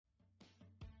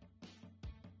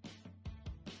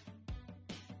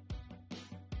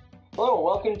Hello,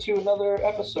 welcome to another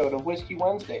episode of Whiskey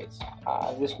Wednesdays.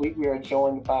 This week we are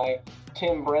joined by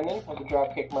Tim Brennan of the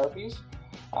Dropkick Murphys.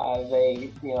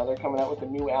 They're coming out with a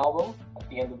new album at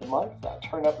the end of the month.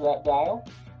 Turn Up That Dial,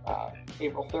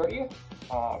 April 30th.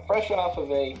 Fresh off of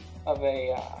a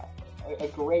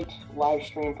great live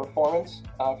stream performance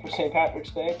for St.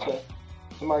 Patrick's Day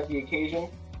to mark the occasion.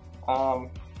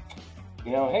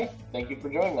 Hey, thank you for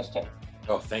joining us, Tim.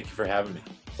 Oh, thank you for having me.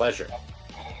 Pleasure.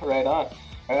 Right on.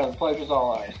 The pleasure's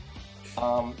all ours.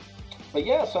 But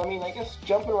yeah, so I guess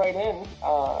jumping right in,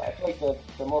 I feel like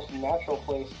the most natural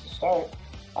place to start,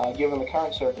 given the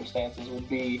current circumstances, would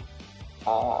be,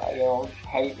 how you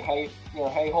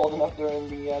holding up during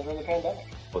the pandemic?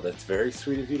 Well, that's very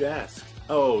sweet of you to ask.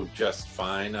 Oh, just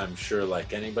fine. I'm sure,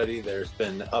 like anybody, there's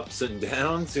been ups and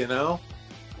downs, Oh,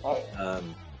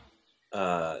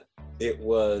 yeah. It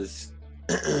was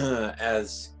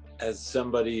as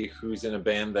somebody who's in a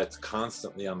band that's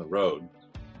constantly on the road,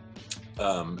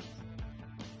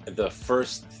 the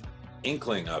first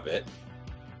inkling of it,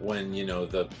 when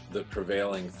the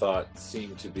prevailing thought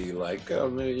seemed to be like, oh,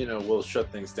 we'll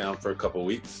shut things down for a couple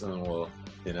weeks and we'll,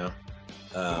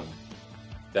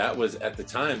 that was at the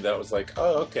time, that was like,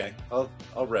 oh, okay, I'll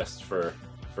rest for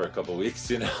a couple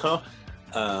weeks,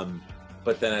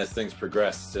 but then as things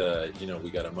progressed, we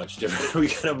got a much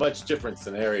different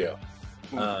scenario.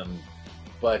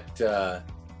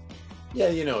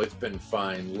 It's been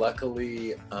fine.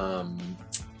 Luckily,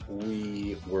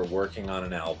 we were working on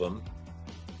an album,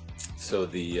 so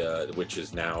which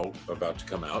is now about to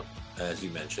come out, as you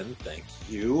mentioned. Thank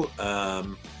you.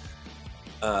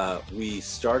 We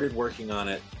started working on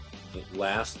it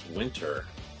last winter,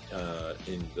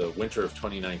 in the winter of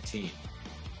 2019,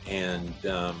 and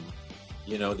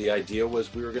the idea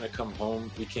was we were going to come home.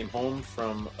 We came home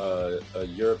from a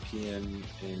European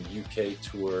and UK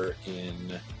tour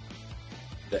in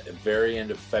the very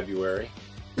end of February.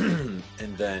 And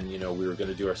then, we were going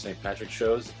to do our St. Patrick's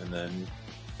shows and then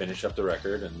finish up the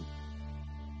record.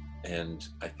 And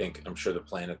I'm sure the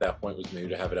plan at that point was maybe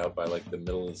to have it out by like the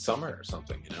middle of the summer or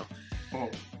something, Oh.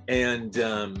 And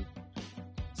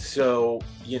so,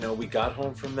 we got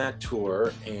home from that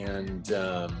tour and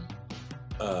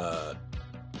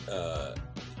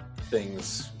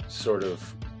things sort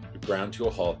of ground to a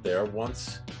halt there.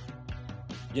 Once,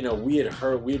 we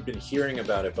had been hearing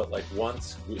about it, but like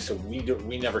once, we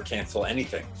never cancel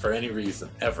anything for any reason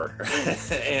ever.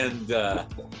 And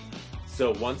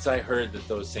so once I heard that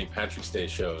those St. Patrick's Day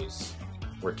shows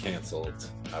were canceled,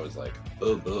 I was like,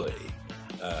 oh boy,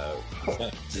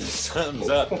 something's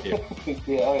up here.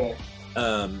 Yeah.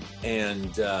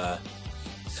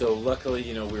 So luckily,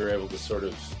 we were able to sort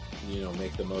of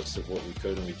make the most of what we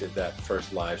could, and we did that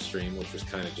first live stream, which was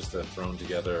kind of just a thrown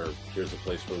together, here's a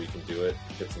place where we can do it,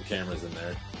 get some cameras in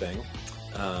there thing.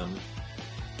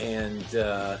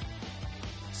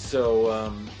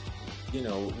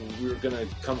 We were gonna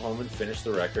come home and finish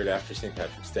the record after St.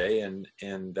 Patrick's Day, and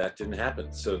that didn't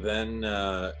happen. So then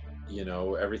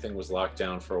everything was locked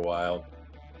down for a while.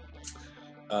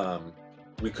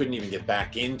 We couldn't even get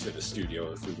back into the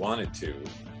studio if we wanted to.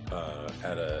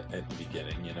 At the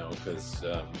beginning, because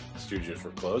studios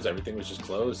were closed. Everything was just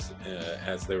closed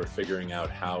as they were figuring out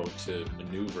how to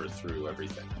maneuver through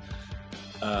everything.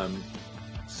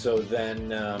 So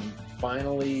then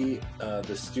finally,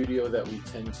 the studio that we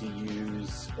tend to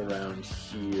use around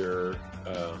here,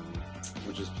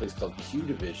 which is a place called Q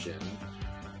Division,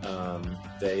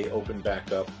 they opened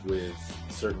back up with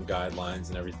certain guidelines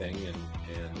and everything, and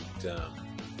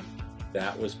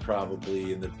that was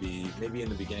probably maybe in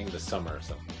the beginning of the summer or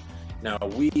something. Now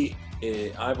the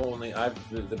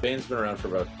band's been around for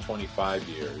about 25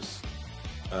 years.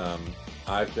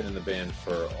 I've been in the band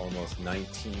for almost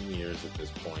 19 years at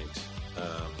this point,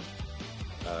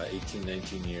 18,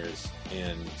 19 years,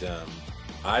 and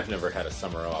I've never had a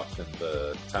summer off in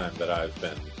the time that I've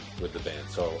been with the band.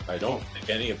 So I don't think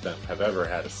any of them have ever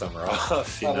had a summer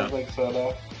off. I don't think so,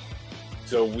 no.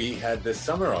 So we had this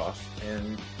summer off,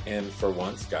 and for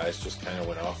once, guys just kind of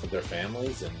went off with their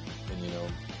families, and me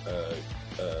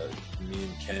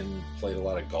and Ken played a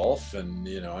lot of golf, and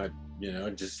we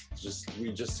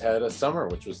just had a summer,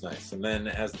 which was nice. And then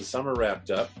as the summer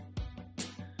wrapped up,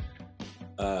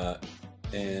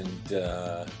 and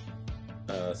the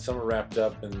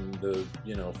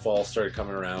fall started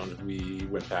coming around, we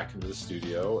went back into the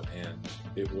studio, and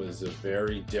it was a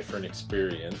very different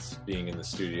experience being in the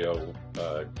studio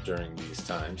during these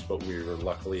times, but we were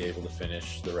luckily able to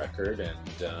finish the record, and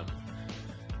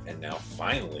now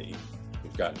finally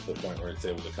we've gotten to the point where it's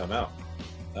able to come out.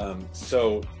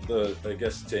 So I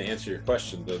guess to answer your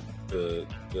question,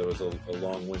 there was a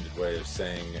long-winded way of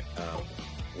saying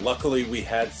luckily we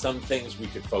had some things we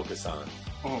could focus on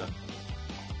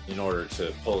in order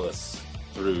to pull us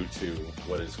through to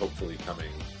what is hopefully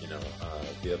coming,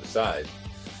 the other side.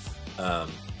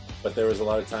 But there was a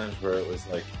lot of times where it was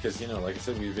like, because, like I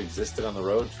said, we've existed on the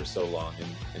road for so long,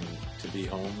 and to be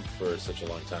home for such a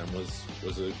long time was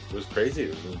crazy.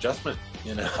 It was an adjustment,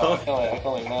 Oh, I can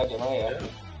only imagine.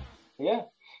 Yeah.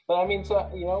 But I mean, so,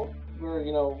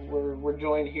 we're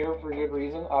joined here for a good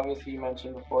reason. Obviously, you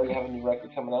mentioned before you have a new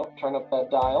record coming out. Turn Up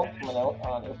That Dial, coming out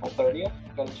on April 30th.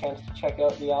 Got a chance to check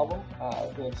out the album.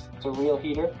 It's a real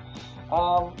heater.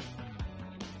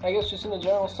 I guess just in a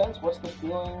general sense, what's the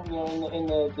feeling, in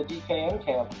the DKM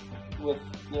camp with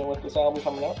this album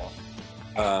coming out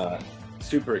now?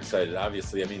 Super excited,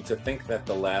 obviously. I mean, to think that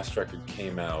the last record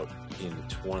came out in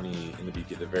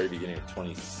the very beginning of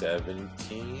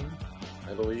 2017,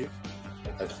 I believe.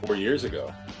 That's 4 years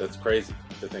ago. That's crazy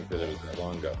to think that it was that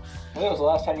long ago. I think it was the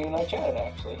last time you and I chatted,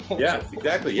 actually. Yeah,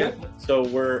 exactly. Yeah. So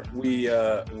we're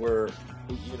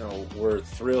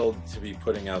thrilled to be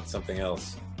putting out something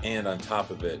else. And on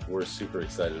top of it, we're super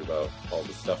excited about all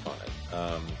the stuff on it.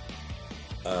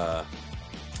 I'm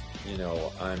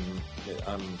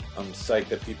psyched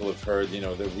that people have heard,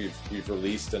 that we've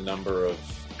released a number of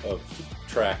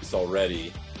tracks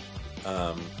already.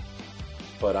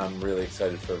 But I'm really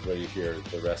excited for everybody to hear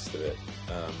the rest of it.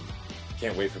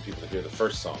 Can't wait for people to hear the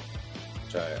first song,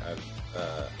 which I'm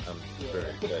very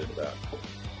excited about.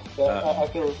 Yeah, I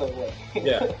feel the same way.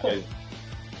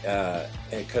 Yeah.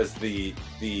 Because the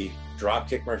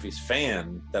Dropkick Murphys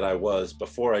fan that I was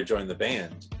before I joined the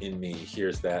band in me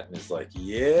hears that and is like,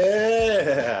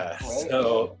 yeah.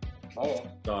 Right.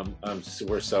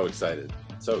 We're so excited,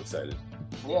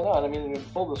 Yeah, no, and I mean, in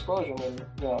full disclosure,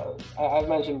 I've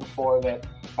mentioned before that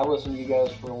I listened to you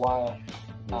guys for a while,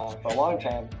 for a long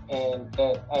time, and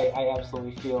that I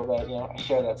absolutely feel that I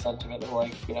share that sentiment of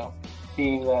like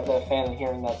being that fan and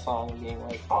hearing that song and being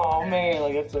like, oh man,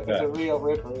 like it's a real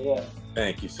ripper. Yeah.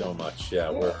 Thank you so much.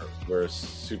 Yeah. We're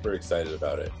super excited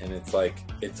about it, and it's like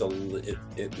it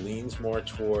leans more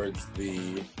towards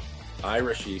the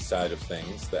Irishy side of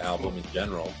things, the album in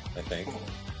general, I think.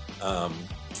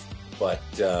 But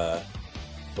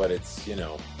it's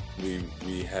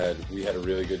we had a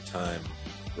really good time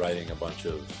writing a bunch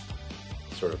of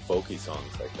sort of folky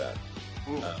songs like that.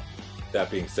 That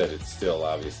being said, it's still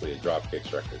obviously a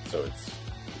Dropkicks record, so it's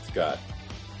got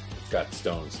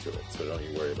stones to it, so don't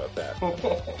you worry about that.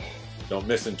 Don't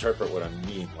misinterpret what I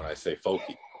mean when I say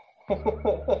folky.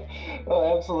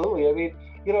 Oh, absolutely. I mean,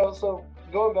 so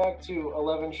going back to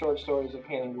 11 Short Stories of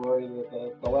Pain and Glory,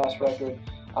 the last record,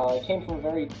 it came from a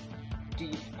very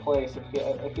deep place.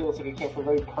 It feels like it came from a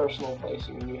very personal place.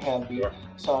 I mean, you had the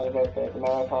song about the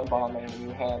marathon bombing, and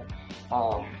you had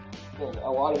a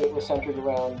lot of it was centered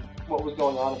around what was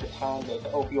going on at the time, the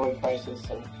opioid crisis,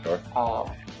 and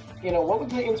what was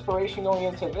the inspiration going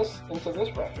into this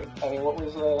record? I mean, what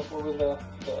was the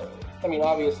I mean,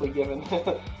 obviously given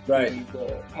the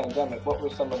pandemic, what were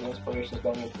some of the inspirations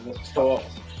going into this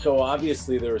process? So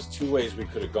obviously there was two ways we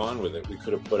could have gone with it. We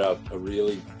could have put out a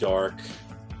really dark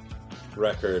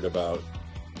record about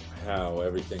how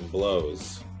everything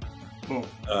blows,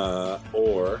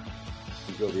 or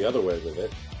we go the other way with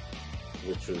it,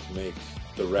 which was make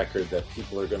the record that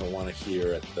people are going to want to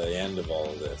hear at the end of all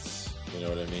of this. You know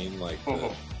what I mean? Like,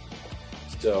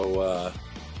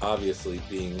 obviously,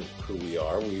 being who we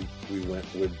are, we went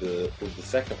with the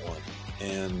second one,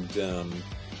 and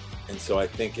so I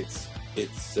think it's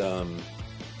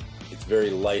very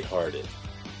lighthearted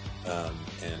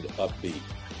and upbeat,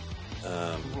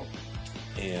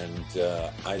 and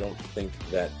I don't think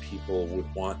that people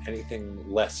would want anything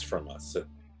less from us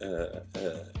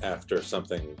after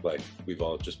something like we've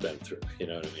all just been through. You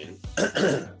know what I mean?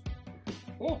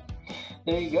 Yeah.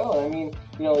 There you go. I mean,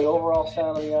 the overall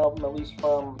sound of the album, at least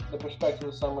from the perspective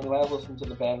of someone who has listened to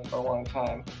the band for a long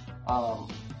time,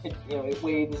 it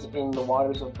wades in the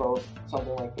waters of both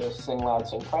something like the Sing Loud,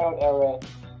 Sing Proud era,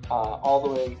 all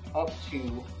the way up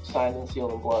to Signed and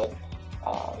Sealed in Blood.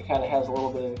 It kind of has a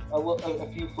little bit of a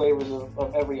few flavors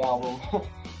of every album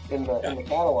in the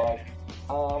catalog,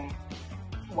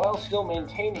 while still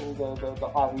maintaining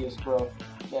the obvious growth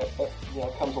that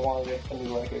comes along with a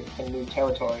new record and new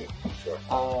territory. Sure.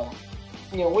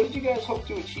 What did you guys hope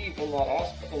to achieve in that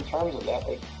aspect, in terms of that,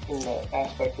 like in the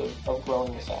aspect of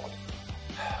growing the sound?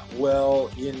 Well,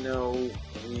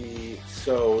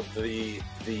 so the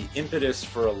impetus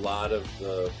for a lot of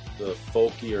the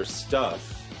folkier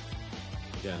stuff,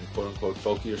 again, quote unquote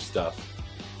folkier stuff.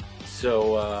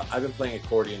 So I've been playing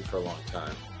accordion for a long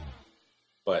time,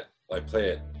 but I play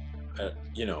it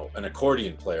you know, an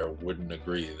accordion player wouldn't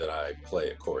agree that I play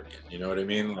accordion. You know what I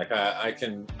mean? Like I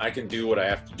can do what I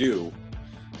have to do,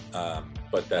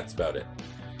 but that's about it.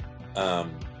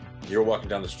 You're walking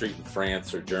down the street in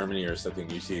France or Germany or something,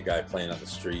 you see a guy playing on the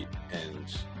street,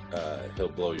 and he'll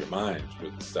blow your mind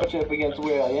with the stuff. Up against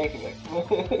Weird Al Yankovic.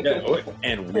 Yeah,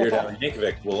 and Weird Al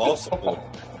Yankovic will also blow your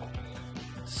mind.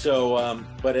 So,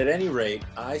 but at any rate,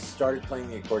 I started playing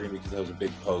the accordion because I was a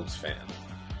big Pogues fan.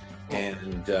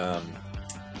 And,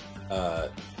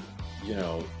 you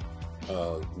know,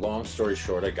 long story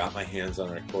short, I got my hands on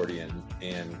an accordion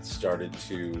and started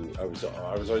to, I was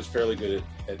always fairly good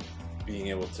at being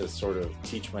able to sort of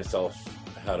teach myself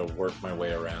how to work my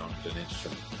way around an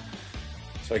instrument.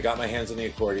 So I got my hands on the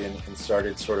accordion and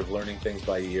started sort of learning things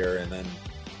by ear, and then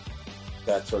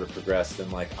that sort of progressed,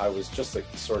 and like I was just a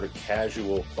sort of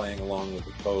casual playing along with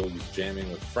the Pogues, jamming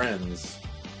with friends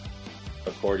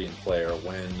accordion player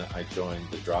when I joined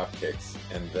the Dropkicks,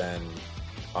 and then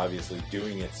obviously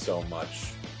doing it so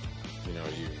much, you know,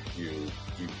 you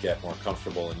get more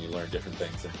comfortable and you learn different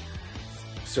things. And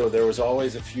so there was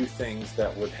always a few things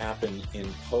that would happen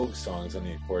in Pogue songs on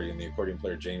the accordion. The accordion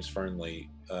player James Fernley,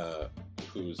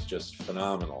 who's just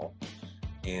phenomenal,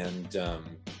 and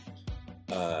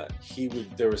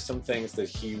there was some things that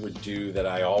he would do that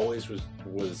I always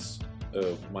was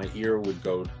my ear would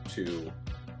go to,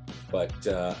 but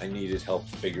I needed help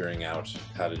figuring out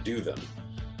how to do them.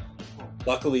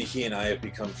 Luckily, he and I have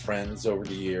become friends over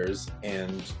the years,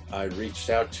 and I reached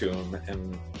out to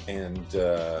him and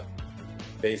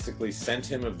basically sent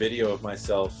him a video of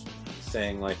myself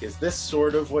saying, like, is this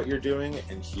sort of what you're doing?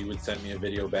 And he would send me a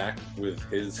video back with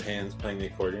his hands playing the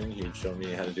accordion. He would show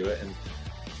me how to do it. And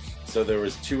so there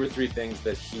was 2 or 3 things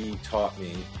that he taught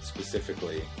me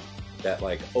specifically that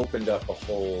like opened up a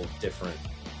whole different,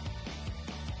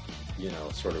 you know,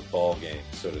 sort of ball game,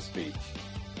 so to speak,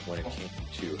 when it came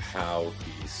to how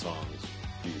these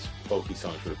folky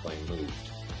songs we were playing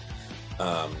moved.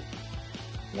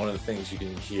 One of the things you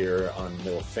can hear on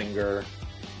Middle Finger,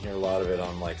 you hear a lot of it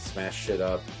on like Smash Shit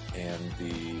Up and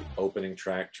the opening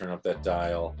track, Turn Up That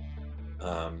Dial.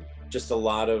 Just a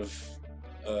lot of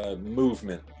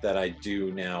movement that I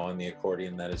do now on the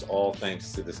accordion that is all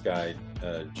thanks to this guy,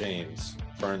 James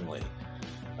Fernley.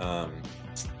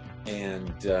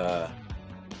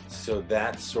 So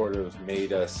that sort of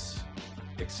made us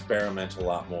experiment a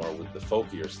lot more with the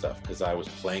folkier stuff, because I was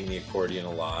playing the accordion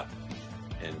a lot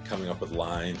and coming up with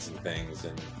lines and things,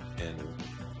 and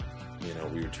you know,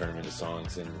 we would turn them into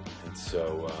songs, and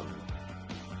so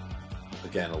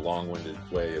again, a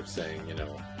long-winded way of saying, you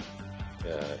know,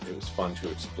 it was fun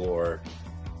to explore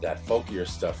that folkier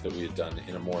stuff that we had done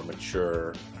in a more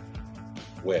mature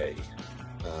way,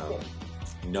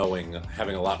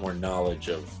 having a lot more knowledge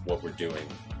of what we're doing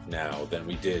now than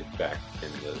we did back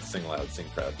in the Sing Loud, Sing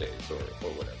Proud days, or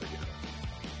whatever, you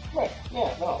know. Right,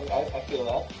 yeah, no, I feel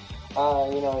that.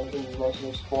 You know, you mentioned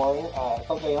exploring.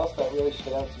 Something else that really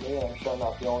stood out to me, and I'm sure I'm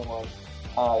not the only one,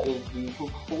 is the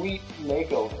complete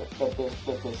makeover that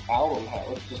this album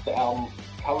has, just the album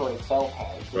cover itself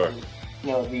has. Sure.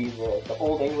 You know, the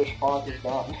old English font is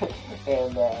gone,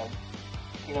 and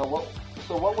you know,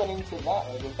 what went into that?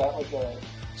 Like, was that like a...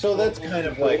 So that's kind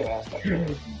of like,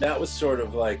 that was sort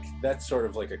of like, that's sort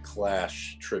of like a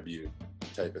Clash tribute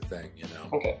type of thing, you know?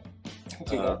 Okay.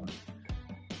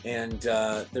 And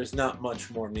there's not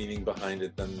much more meaning behind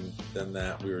it than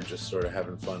that. We were just sort of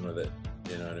having fun with it,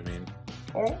 you know what I mean?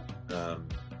 All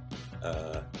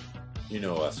right. You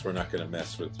know us, we're not going to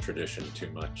mess with tradition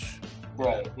too much.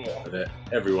 Right, yeah. But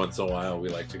every once in a while we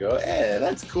like to go, hey,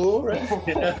 that's cool, right?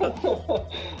 You know?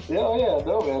 Yeah,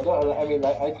 no, man. No, I mean,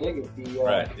 I dig it.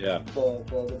 Right, yeah.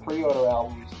 The pre-order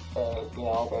albums, you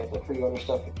know, the pre-order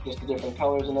stuff, just the different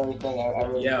colors and everything, I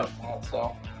really like that,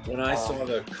 so. When I saw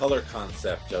the color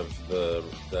concept of the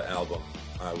album,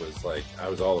 I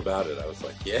was all about it. I was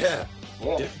like, yeah.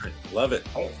 Different, love it.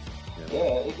 Right.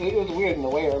 Yeah, it was weird in a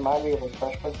way. It reminded me of like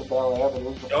Fresh Prince of Bel-Air, but it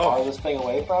was the farthest thing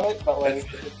away from it. But like,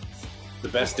 the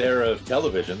best era of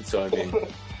television. So I mean,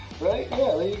 right?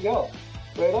 Yeah, there you go.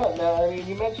 Right on. Now, I mean,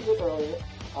 you mentioned it earlier.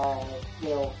 You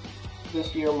know,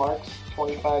 this year marks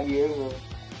 25 years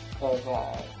of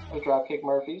Dropkick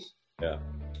Murphys. Yeah.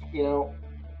 You know,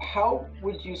 how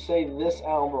would you say this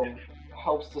album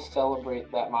helps to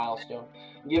celebrate that milestone,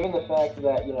 given the fact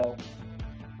that, you know,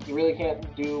 you really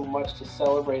can't do much to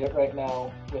celebrate it right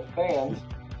now with fans?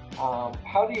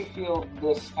 How do you feel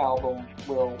this album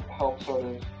will help sort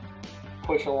of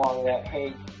push along that,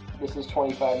 hey, this is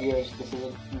 25 years, this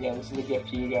is a gift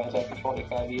to you guys after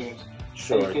 25 years?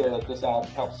 Sure. How do you feel that this album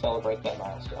helps celebrate that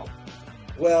milestone?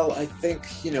 Well, I think,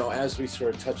 as we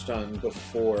sort of touched on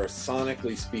before,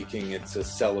 sonically speaking, it's a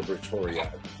celebratory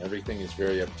album. Everything is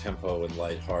very up-tempo and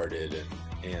lighthearted,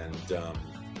 and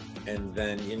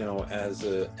then, as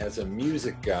a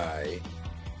music guy,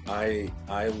 I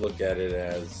look at it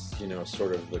as,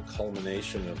 sort of the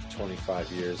culmination of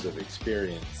 25 years of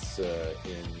experience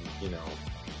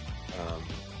um,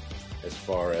 as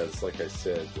far as, like I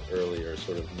said earlier,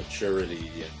 sort of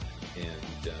maturity and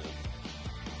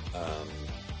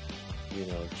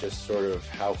just sort of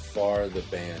how far the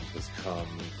band has come,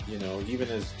 even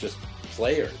as just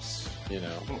players, when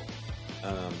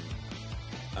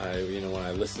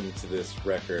I listen to this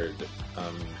record,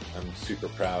 I'm super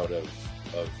proud of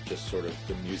just sort of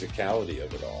the musicality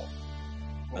of it all.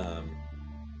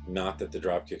 Not that the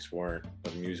Dropkicks weren't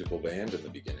a musical band in the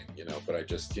beginning, but I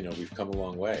just, we've come a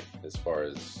long way as far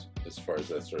as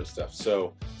that sort of stuff.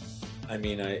 So, I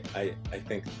mean, I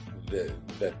think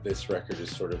that this record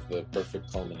is sort of the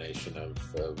perfect culmination of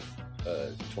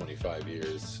 25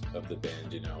 years of the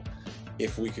band.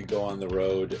 If we could go on the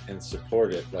road and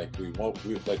support it like we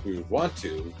would want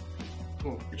to,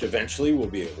 which eventually we'll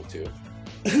be able to.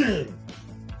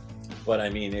 But I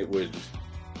mean, it would,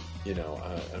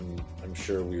 I'm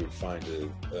sure we would find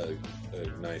a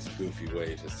nice goofy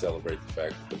way to celebrate the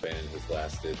fact that the band has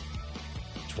lasted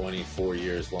 24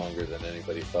 years longer than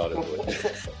anybody thought it would.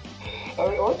 I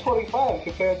mean, or 25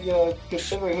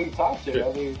 considering who you talk to.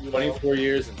 I mean, 24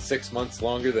 years and 6 months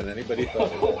longer than anybody thought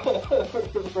it would.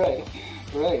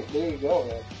 Right. There you go,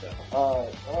 man.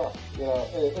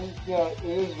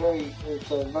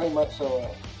 It's very much so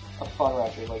a fun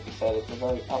record, like you said. It's a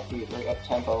very upbeat, very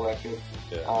up-tempo record.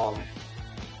 Yeah.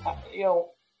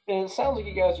 And it sounds like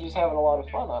you guys are just having a lot of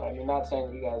fun on it. I mean, not saying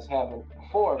that you guys haven't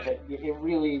before, but it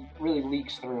really, really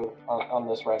leaks through on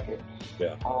this record.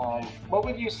 Yeah. What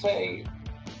would you say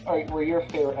were your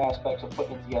favorite aspects of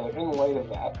putting it together in light of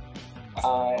that?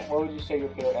 What would you say your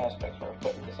favorite aspects were of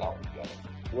putting this album together?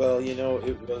 Well,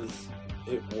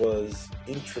 it was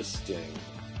interesting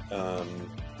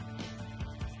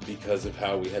because of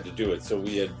how we had to do it. So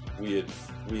we had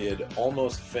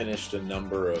almost finished a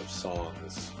number of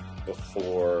songs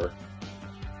before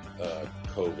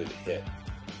COVID hit.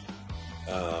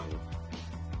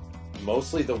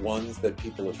 Mostly the ones that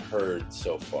people have heard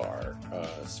so far.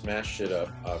 Smash Shit Up,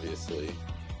 obviously,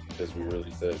 because we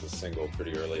released it as a single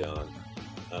pretty early on.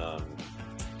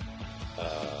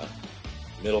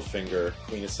 Middle Finger,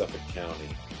 Queen of Suffolk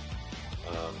County.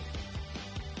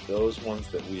 Those ones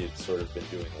that we had sort of been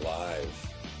doing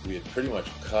live, we had pretty much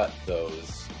cut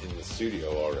those in the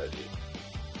studio already.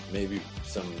 Maybe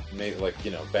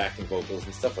backing vocals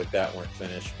and stuff like that weren't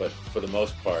finished, but for the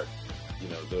most part,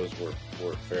 those were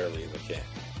fairly in the can.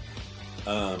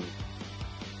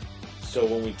 So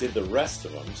when we did the rest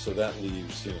of them, so that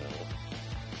leaves,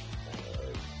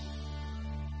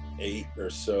 8 or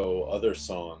so other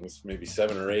songs, maybe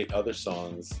 7 or 8 other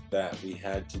songs that we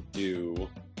had to do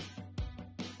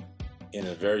in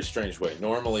a very strange way.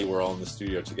 Normally we're all in the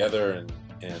studio together, and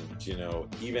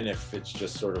even if it's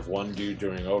just sort of one dude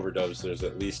doing overdubs, there's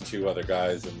at least 2 other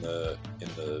guys in the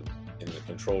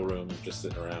control room just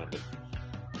sitting around.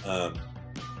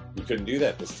 We couldn't do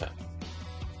that this time.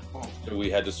 So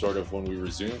we had to sort of, when we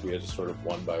resumed, we had to sort of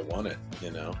one by one it,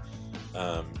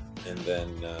 and then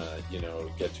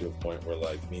get to a point where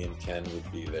like me and Ken would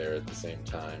be there at the same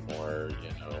time, or me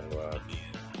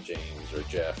and James or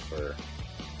Jeff, or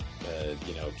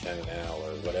Ken and Al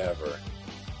or whatever,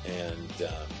 and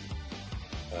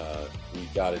we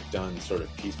got it done sort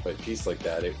of piece by piece like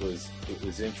that. It was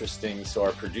interesting. So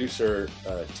our producer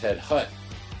Ted Hutt,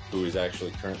 who is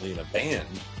actually currently in a band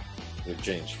with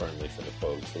James Fernley from the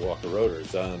Pogues, the Walker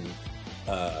Roaders,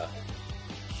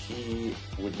 he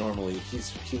would normally,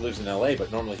 he lives in LA,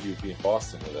 but normally he would be in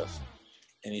Boston with us.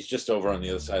 And he's just over on the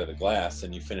other side of the glass,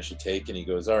 and you finish a take and he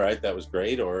goes, all right, that was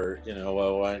great. Or,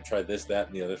 well, why don't I try this, that,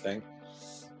 and the other thing.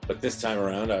 But this time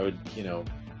around, I would,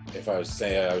 if I was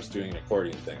I was doing an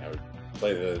accordion thing, I would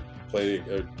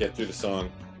get through the song,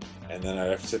 and then I'd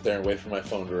have to sit there and wait for my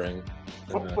phone to ring.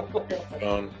 And then I'd pick up the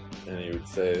phone, and he would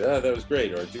say, oh, that was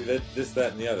great. Or do that, this,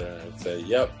 that, and the other. And I would say,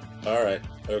 yep, all right,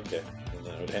 okay. And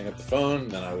then I would hang up the phone,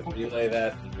 and then I would relay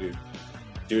that, and we would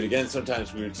do it again.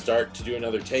 Sometimes we would start to do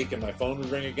another take, and my phone would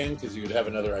ring again because you would have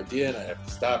another idea, and I'd have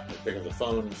to stop and pick up the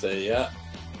phone and say, yeah,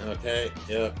 okay,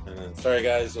 yeah, and then sorry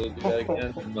guys, we'll do that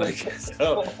again. And like,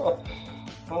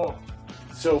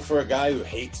 so for a guy who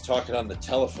hates talking on the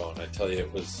telephone, I tell you,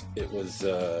 it was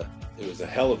a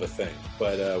hell of a thing,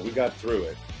 but we got through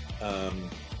it.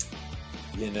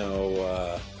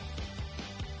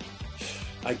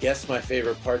 I guess my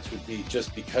favorite parts would be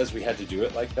just because we had to do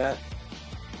it like that.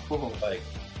 Like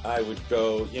I would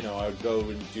go, I would go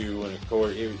and do an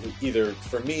accord either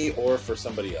for me or for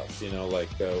somebody else. Like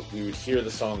we would hear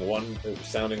the song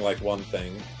sounding like one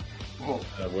thing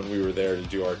when we were there to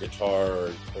do our guitar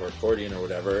or accordion or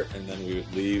whatever, and then we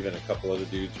would leave, and a couple other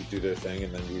dudes would do their thing,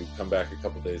 and then we would come back a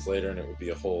couple days later, and it would be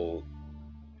a whole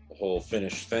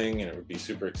finished thing, and it would be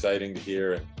super exciting to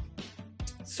hear. And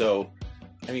so,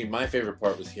 I mean, my favorite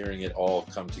part was hearing it all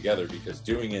come together, because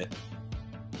doing it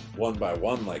one by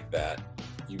one like that,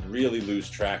 you really lose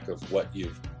track of what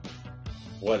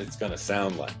it's going to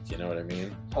sound like. You know what I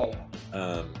mean? Oh,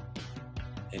 yeah.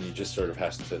 And you just sort of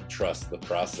has to trust the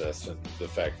process and the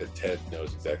fact that Ted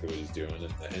knows exactly what he's doing, and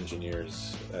the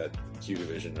engineers at Q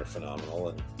Division are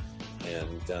phenomenal.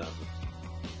 And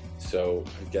so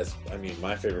I guess, I mean,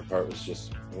 my favorite part was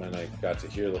just when I got to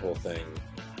hear the whole thing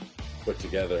put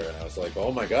together, and I was like,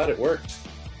 oh my God, it worked.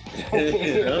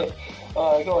 You know?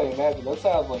 I can only imagine. That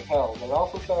sounds like hell, but it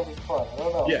also sounds like fun. I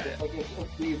don't know. Yeah. It's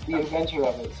like the adventure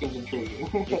of it seems intriguing.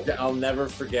 I'll never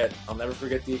forget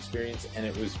the experience, and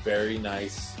it was very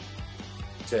nice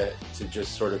to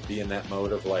just sort of be in that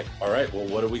mode of like, all right, well,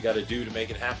 what do we got to do to make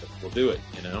it happen? We'll do it,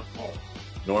 you know? Oh.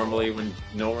 Normally when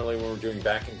we're doing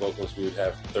backing vocals, we would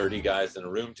have 30 guys in a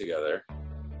room together.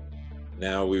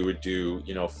 Now we would do,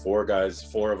 4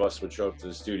 of us would show up to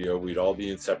the studio. We'd all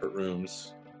be in separate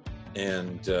rooms,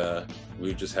 and we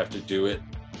would just have to do it,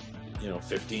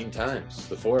 15 times,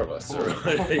 the 4 of us, or,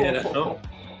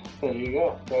 There you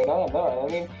go. Right on. No,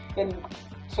 I mean, and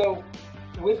so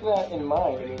with that in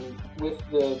mind, I mean, with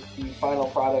the final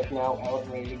product now out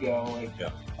and ready to go, like, yeah.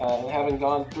 And having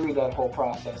gone through that whole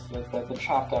process, the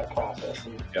chopped up process,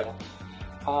 and yeah.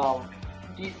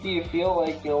 Do you feel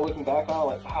like, looking back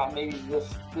on it, like, maybe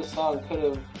this song could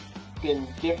have been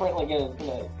different, like in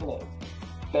a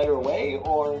better way,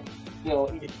 or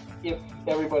if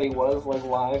everybody was like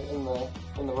live in the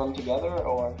room together,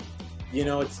 or?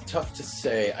 It's tough to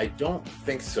say. I don't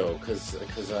think so, because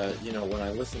when I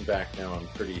listen back now, I'm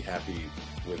pretty happy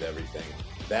with everything.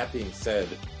 That being said,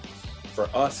 for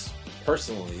us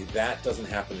personally, that doesn't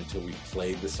happen until we've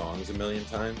played the songs a million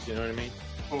times. You know what I mean?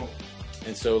 Mm.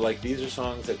 And so, like, these are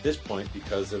songs at this point,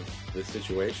 because of the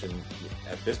situation,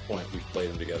 at this point, we've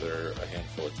played them together a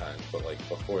handful of times. But, like,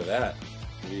 before that,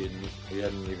 we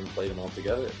hadn't even played them all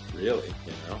together, really,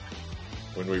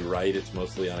 When we write, it's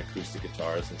mostly on acoustic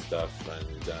guitars and stuff.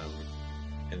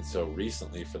 And so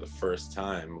recently, for the first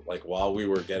time, like, while we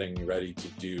were getting ready to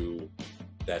do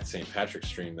that St. Patrick's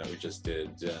stream that we just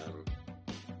did,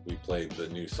 we played the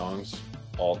new songs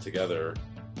all together,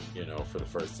 for the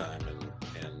first time, and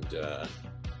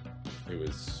it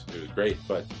was great.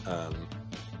 But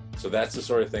so that's the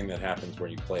sort of thing that happens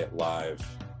when you play it live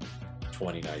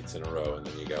 20 nights in a row, and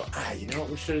then you go, you know what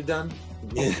we should have done?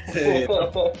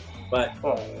 But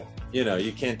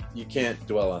you can't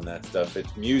dwell on that stuff.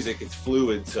 It's music, it's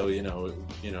fluid, so we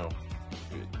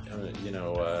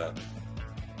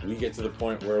get to the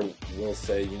point where we'll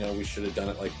say, we should have done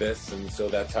it like this, and so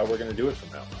that's how we're going to do it from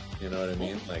now on. You know what I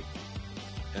mean? Like,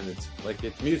 and it's like,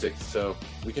 it's music, so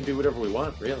we can do whatever we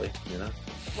want, really.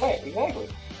 Right, exactly.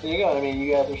 There you go. I mean,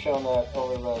 you guys have shown that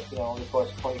over over the course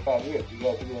of 25 years. You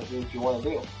guys are going to do what you want to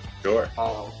do. Sure.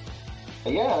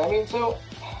 But yeah, I mean, so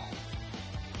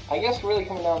I guess really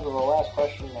coming down to the last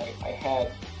question I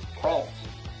had prepped,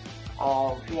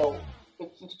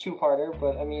 it's a two-parter,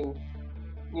 but I mean,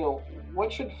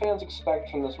 what should fans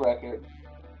expect from this record,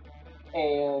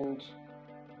 and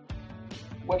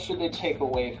what should they take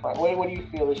away from it? What do you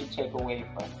feel they should take away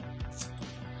from it?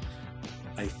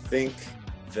 I think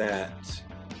that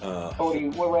what do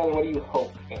you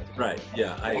hope fans expect? Right,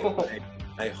 yeah.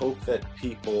 I hope that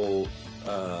people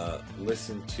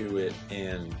listen to it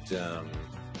and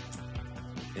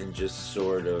just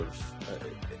sort of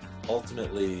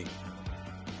ultimately,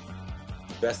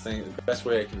 the best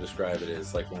way I can describe it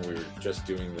is like when we were just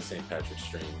doing the St. Patrick's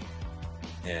stream,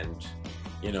 and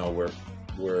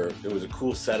it was a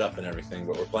cool setup and everything,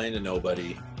 but we're playing to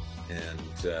nobody, and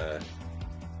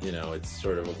it's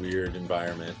sort of a weird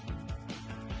environment.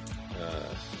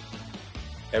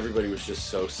 Everybody was just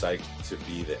so psyched to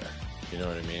be there, you know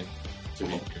what I mean? To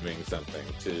be doing something,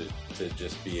 to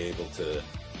just be able to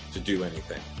do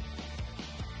anything.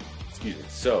 Excuse me.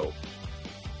 So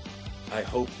I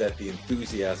hope that the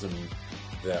enthusiasm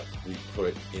that we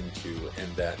put into,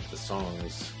 and that the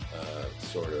songs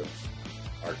sort of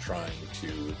are trying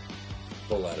to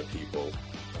pull out of people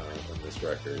on this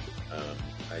record,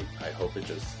 I hope it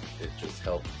just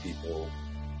helps people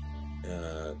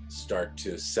start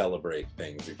to celebrate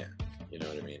things again. You know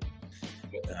what I mean?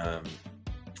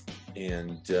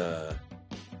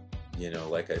 you know,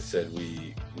 like I said,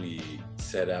 we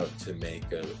set out to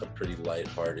make a pretty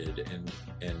lighthearted,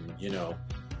 and you know,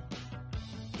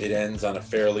 it ends on a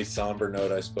fairly somber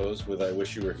note, I suppose, with "I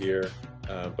Wish You Were Here,"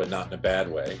 but not in a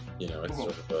bad way. You know, it's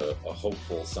sort of a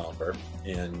hopeful somber,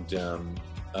 and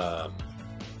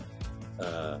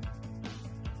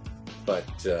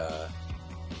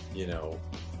you know,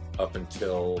 up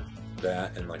until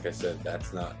that, and like I said,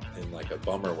 that's not in like a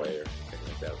bummer way or anything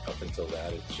like that. Up until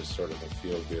that, it's just sort of a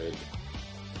feel good,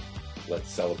 let's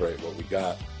celebrate what we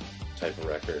got type of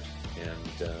record.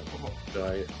 And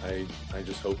so I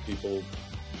just hope people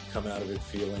come out of it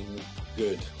feeling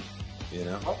good, you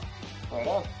know. Right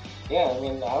on. Yeah, I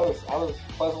mean, I was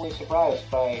pleasantly surprised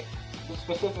by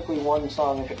specifically one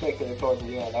song in particular towards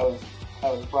the end. I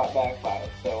was brought back by it.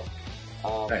 So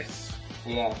nice.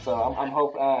 Yeah, so I'm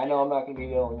hoping. I know I'm not going to be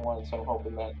the only one, so I'm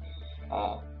hoping that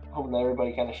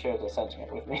everybody kind of shares the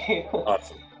sentiment with me.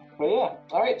 Awesome. But yeah,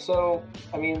 all right. So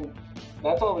I mean,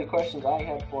 that's all the questions I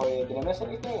had for you. Did I miss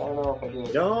anything? I don't know if I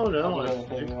did. No. I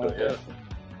think so, yeah.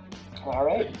 All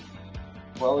right.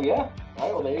 Well, yeah. All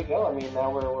right. Well, there you go. I mean,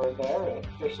 now we're there,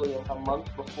 officially a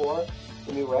month before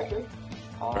the new record.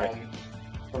 Right.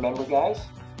 Remember, guys,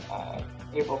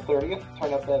 April 30th.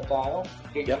 Turn up that dial.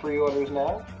 Get your pre-orders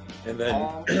now. And then,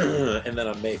 and then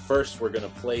on May 1st, we're going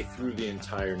to play through the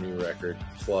entire new record,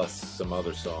 plus some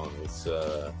other songs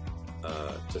to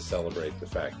celebrate the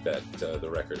fact that the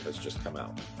record has just come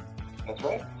out. That's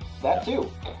right. That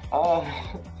too.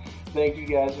 Thank you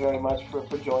guys very much for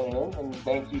joining in, and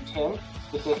thank you, Tim,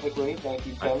 specifically. Thank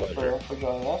you, Tim, for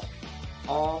joining us.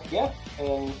 Yeah,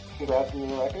 and congrats on the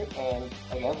new record, and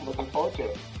again, looking forward to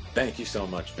it. Thank you so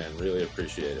much, man. Really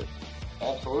appreciate it.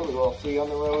 Absolutely. We'll see you on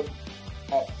the road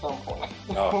at some point.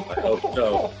 Oh, I hope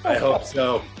so. I hope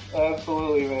so.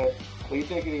 Absolutely, man. Well, you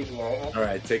take it easy, all right, man? All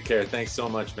right, take care. Thanks so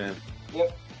much, man.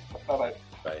 Yep. Bye-bye.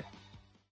 Bye.